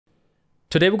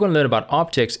Today we're going to learn about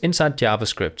objects inside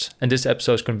JavaScript, and this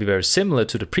episode is going to be very similar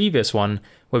to the previous one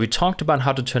where we talked about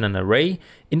how to turn an array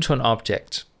into an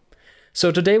object.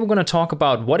 So today we're going to talk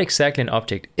about what exactly an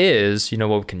object is, what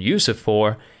we can use it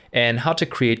for, and how to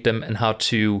create them and how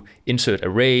to insert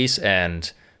arrays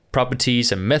and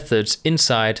properties and methods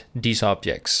inside these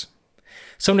objects.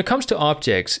 So when it comes to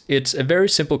objects, it's a very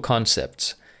simple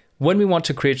concept. When we want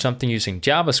to create something using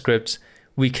JavaScript,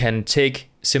 we can take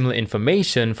similar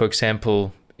information, for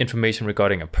example, information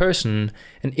regarding a person,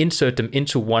 and insert them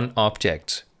into one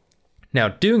object. Now,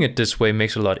 doing it this way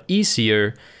makes it a lot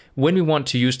easier when we want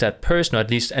to use that person, or at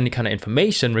least any kind of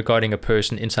information regarding a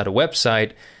person inside a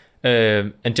website,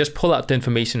 and just pull out the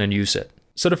information and use it.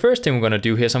 So the first thing we're going to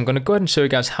do here is I'm going to go ahead and show you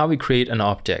guys how we create an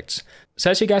object.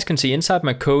 So as you guys can see inside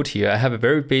my code here, I have a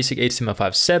very basic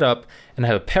HTML5 setup, and I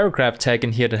have a paragraph tag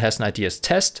in here that has an ID as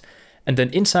test. And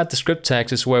then inside the script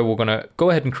tags is where we're going to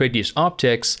go ahead and create these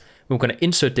objects. We're going to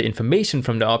insert the information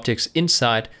from the objects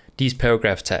inside these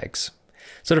paragraph tags.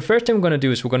 So the first thing we're going to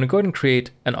do is we're going to go ahead and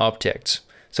create an object.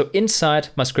 So inside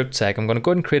my script tag, I'm going to go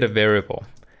ahead and create a variable.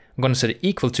 I'm going to set it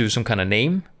equal to some kind of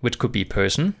name, which could be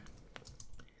person.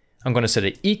 I'm going to set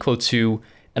it equal to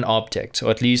an object, or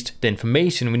at least the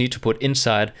information we need to put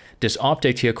inside this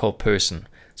object here called person.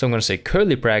 So I'm going to say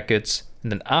curly brackets,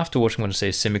 and then afterwards I'm going to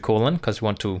say semicolon because we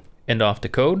want to end off the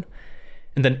code.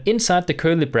 And then inside the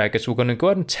curly brackets, we're going to go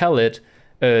ahead and tell it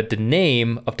the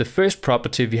name of the first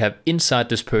property we have inside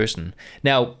this person.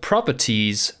 Now,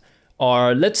 properties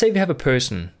are, let's say we have a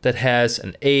person that has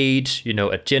an age,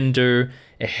 a gender,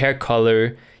 a hair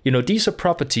color. These are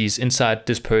properties inside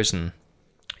this person.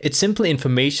 It's simply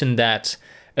information that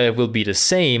will be the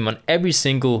same on every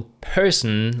single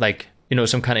person, like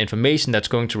some kind of information that's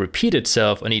going to repeat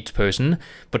itself on each person,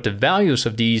 but the values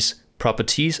of these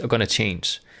properties are going to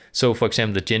change. So for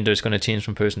example, the gender is going to change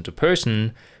from person to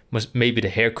person, maybe the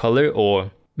hair color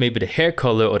or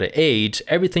the age,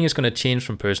 everything is going to change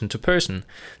from person to person.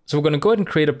 So we're going to go ahead and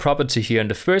create a property here,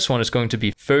 and the first one is going to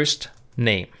be first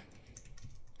name.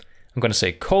 I'm going to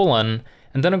say colon,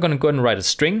 and then I'm going to go ahead and write a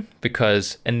string,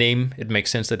 because a name, it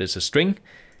makes sense that it's a string.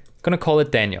 I'm going to call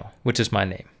it Daniel, which is my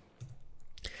name.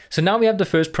 So now we have the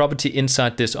first property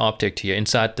inside this object here,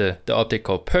 inside the object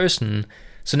called person.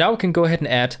 So now we can go ahead and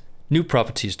add new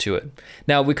properties to it.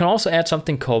 Now we can also add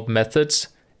something called methods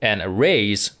and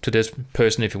arrays to this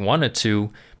person if you wanted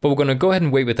to, but we're going to go ahead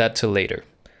and wait with that till later.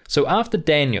 So after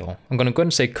Daniel, I'm going to go ahead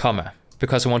and say comma,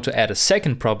 because I want to add a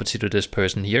second property to this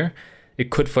person here.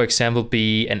 It could, for example,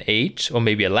 be an age or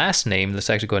maybe a last name. Let's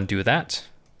actually go ahead and do that.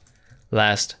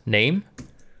 Last name,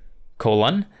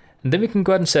 colon, and then we can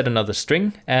go ahead and set another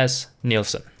string as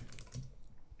Nielsen.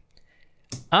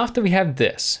 After we have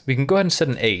this, we can go ahead and set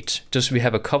an age, just so we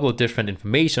have a couple of different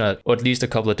information, or at least a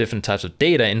couple of different types of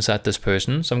data inside this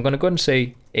person. So I'm going to go ahead and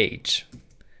say age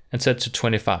and set it to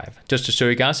 25. Just to show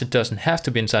you guys, it doesn't have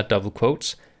to be inside double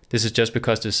quotes. This is just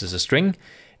because this is a string,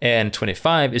 and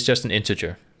 25 is just an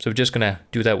integer. So we're just going to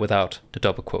do that without the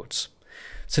double quotes.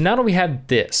 So now that we have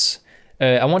this,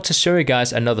 I want to show you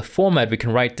guys another format we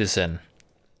can write this in.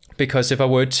 Because if I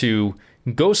were to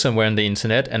go somewhere on the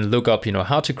internet and look up,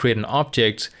 how to create an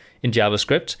object in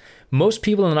JavaScript, most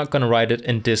people are not going to write it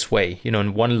in this way,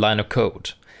 in one line of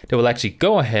code. They will actually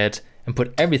go ahead and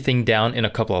put everything down in a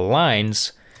couple of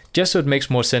lines, just so it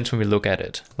makes more sense when we look at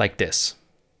it, like this.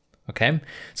 Okay,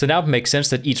 so now it makes sense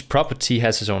that each property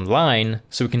has its own line,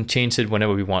 so we can change it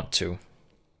whenever we want to.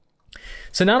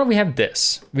 So now that we have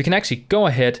this, we can actually go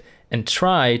ahead and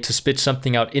try to spit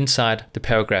something out inside the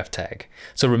paragraph tag.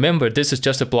 So remember, this is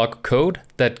just a block of code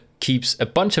that keeps a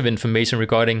bunch of information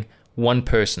regarding one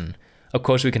person. Of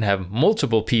course, we can have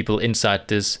multiple people inside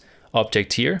this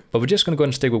object here, but we're just going to go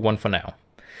ahead and stick with one for now.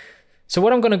 So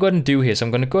what I'm going to go ahead and do here is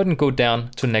I'm going to go ahead and go down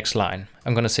to the next line.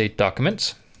 I'm going to say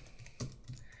document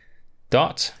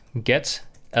dot get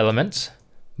element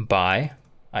by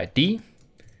ID,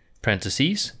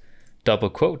 parentheses, double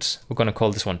quotes. We're going to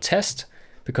call this one test,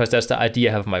 because that's the ID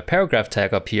I have my paragraph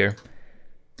tag up here.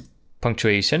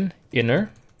 Punctuation,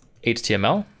 inner,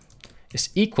 HTML is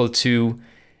equal to,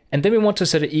 and then we want to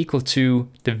set it equal to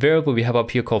the variable we have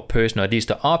up here called person, or at least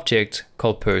the object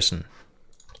called person.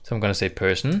 So I'm going to say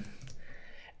person.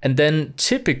 And then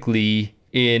typically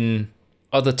in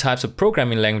other types of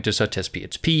programming languages such as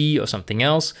PHP or something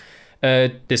else,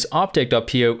 this object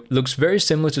up here looks very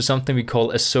similar to something we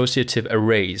call associative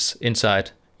arrays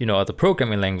inside other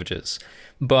programming languages.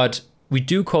 But we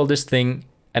do call this thing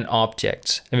an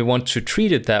object, and we want to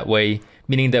treat it that way,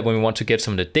 meaning that when we want to get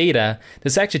some of the data,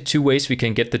 there's actually two ways we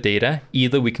can get the data.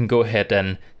 Either we can go ahead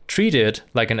and treat it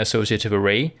like an associative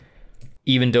array,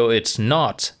 even though it's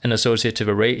not an associative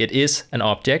array, it is an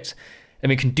object. And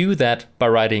we can do that by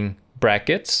writing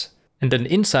brackets. And then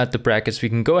inside the brackets, we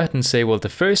can go ahead and say, well, the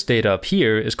first data up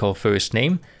here is called first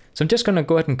name. So I'm just going to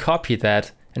go ahead and copy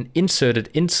that and insert it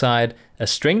inside a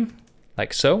string,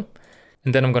 like so.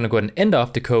 And then I'm going to go ahead and end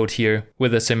off the code here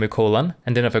with a semicolon.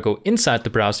 And then if I go inside the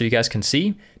browser, you guys can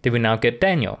see that we now get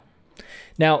Daniel.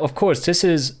 Now, of course, this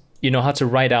is, how to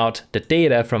write out the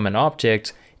data from an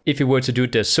object if you were to do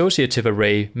the associative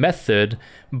array method,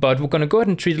 but we're going to go ahead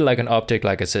and treat it like an object,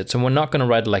 like I said. So we're not going to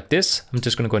write it like this. I'm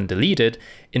just going to go ahead and delete it.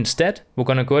 Instead, we're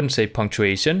going to go ahead and say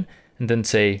punctuation and then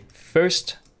say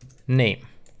first name,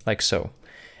 like so.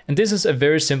 And this is a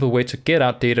very simple way to get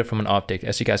out data from an object.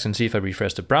 As you guys can see, if I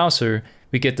refresh the browser,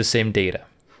 we get the same data.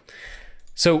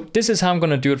 So this is how I'm going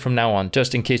to do it from now on,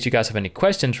 just in case you guys have any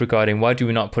questions regarding why do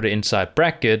we not put it inside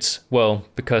brackets? Well,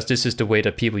 because this is the way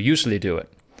that people usually do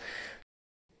it.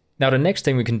 Now, the next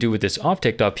thing we can do with this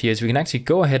object up here is we can actually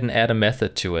go ahead and add a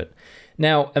method to it.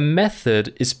 Now, a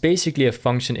method is basically a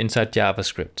function inside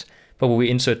JavaScript, but when we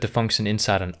insert the function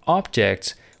inside an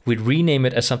object, we'd rename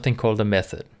it as something called a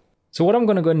method. So what I'm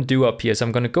going to go ahead and do up here is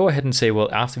I'm going to go ahead and say,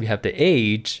 well, after we have the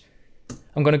age,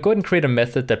 I'm going to go ahead and create a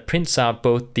method that prints out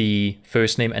both the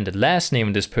first name and the last name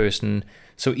of this person.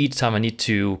 So each time I need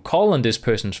to call on this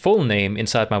person's full name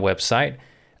inside my website,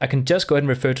 I can just go ahead and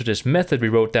refer to this method we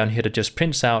wrote down here that just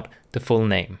prints out the full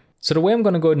name. So the way I'm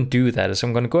going to go ahead and do that is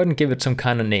I'm going to go ahead and give it some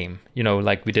kind of name,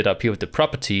 like we did up here with the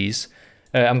properties.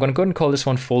 I'm going to go ahead and call this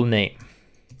one full name,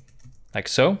 like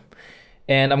so.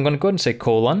 And I'm going to go ahead and say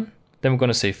colon. Then we're going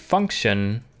to say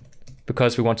function,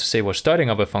 because we want to say we're starting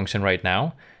up a function right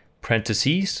now.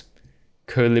 Parentheses,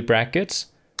 curly brackets.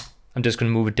 I'm just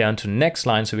going to move it down to the next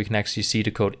line so we can actually see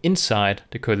the code inside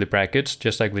the curly brackets,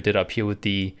 just like we did up here with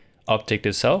the object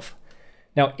itself.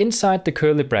 Now inside the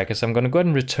curly brackets, I'm going to go ahead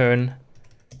and return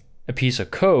a piece of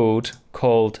code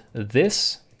called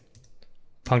this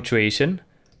punctuation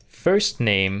first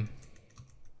name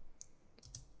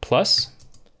plus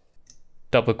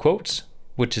double quotes,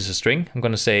 which is a string. I'm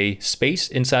going to say space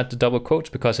inside the double quotes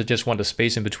because I just want a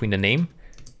space in between the name,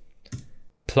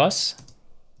 plus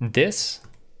this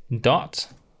dot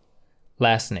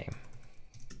last name,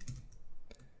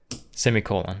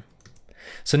 semicolon.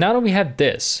 So now that we have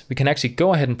this, we can actually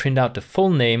go ahead and print out the full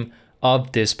name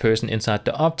of this person inside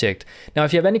the object. Now,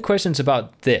 if you have any questions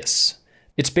about this,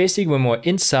 it's basically when we're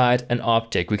inside an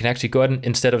object, we can actually go ahead and,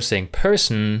 instead of saying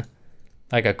person,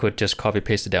 like I could just copy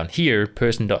paste it down here,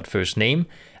 person.firstname,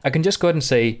 I can just go ahead and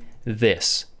say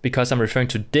this, because I'm referring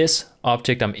to this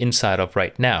object I'm inside of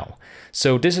right now.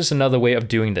 So this is another way of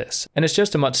doing this, and it's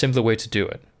just a much simpler way to do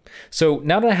it. So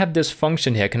now that I have this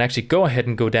function here, I can actually go ahead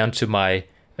and go down to my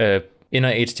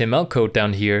inner HTML code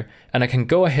down here, and I can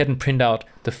go ahead and print out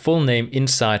the full name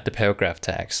inside the paragraph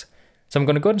tags. So I'm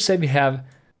going to go ahead and say we have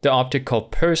the object called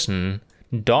person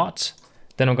dot,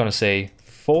 then I'm going to say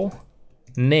full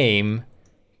name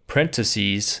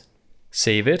parentheses,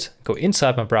 save it, go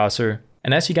inside my browser,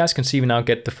 and as you guys can see, we now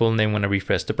get the full name when I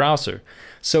refresh the browser.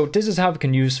 So this is how we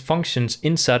can use functions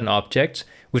inside an object,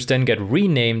 which then get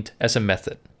renamed as a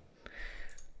method.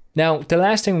 Now, the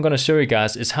last thing I'm going to show you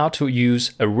guys is how to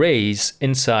use arrays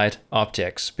inside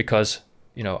objects, because,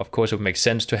 of course, it would make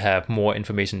sense to have more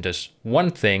information than just one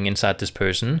thing inside this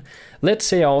person. Let's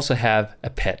say I also have a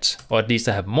pet, or at least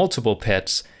I have multiple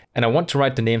pets, and I want to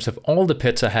write the names of all the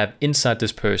pets I have inside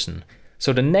this person.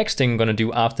 So the next thing I'm going to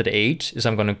do after the age is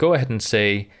I'm going to go ahead and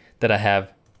say that I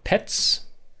have pets,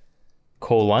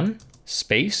 colon,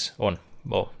 space, or,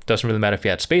 well, doesn't really matter if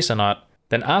you add space or not.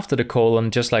 Then after the colon,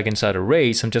 just like inside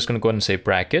arrays, I'm just going to go ahead and say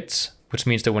brackets, which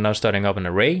means that we're now starting up an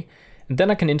array. And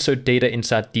then I can insert data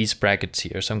inside these brackets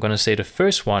here. So I'm going to say the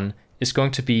first one is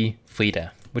going to be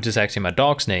Frida, which is actually my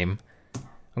dog's name.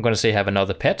 I'm going to say have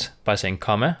another pet by saying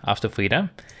comma after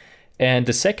Frida. And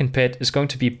the second pet is going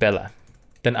to be Bella.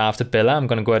 Then after Bella, I'm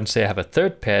going to go ahead and say I have a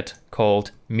third pet called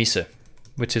Mise,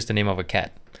 which is the name of a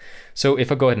cat. So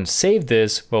if I go ahead and save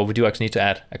this, well, we do actually need to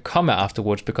add a comma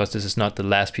afterwards because this is not the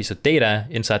last piece of data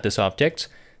inside this object.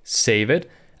 Save it.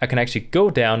 I can actually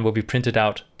go down where we printed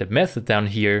out the method down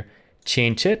here,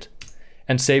 change it,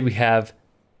 and say we have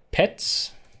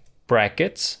pets,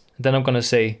 brackets, and then I'm going to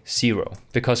say 0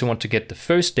 because we want to get the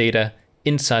first data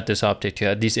inside this object here,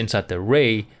 at least inside the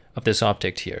array of this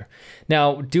object here.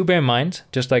 Now, do bear in mind,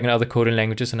 just like in other coding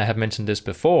languages, and I have mentioned this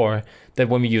before, that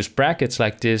when we use brackets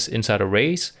like this inside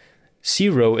arrays,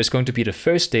 0 is going to be the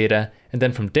first data, and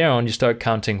then from there on you start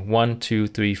counting 1, 2,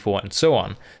 3, 4, and so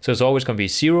on. So it's always going to be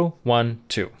 0, 1,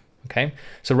 2. Okay,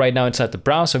 so right now inside the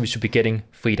browser we should be getting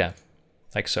Frida,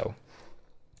 like so.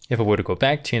 If I were to go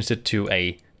back, change it to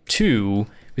a 2,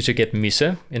 we should get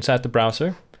Mise inside the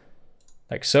browser,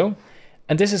 like so.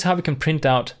 And this is how we can print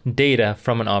out data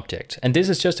from an object. And this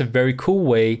is just a very cool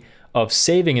way of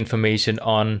saving information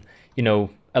on,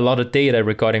 a lot of data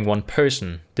regarding one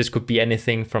person. This could be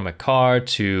anything from a car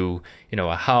to,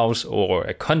 a house or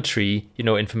a country,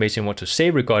 information you want to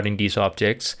save regarding these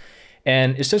objects.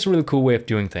 And it's just a really cool way of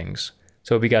doing things.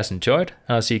 So hope you guys enjoyed,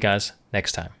 and I'll see you guys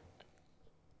next time.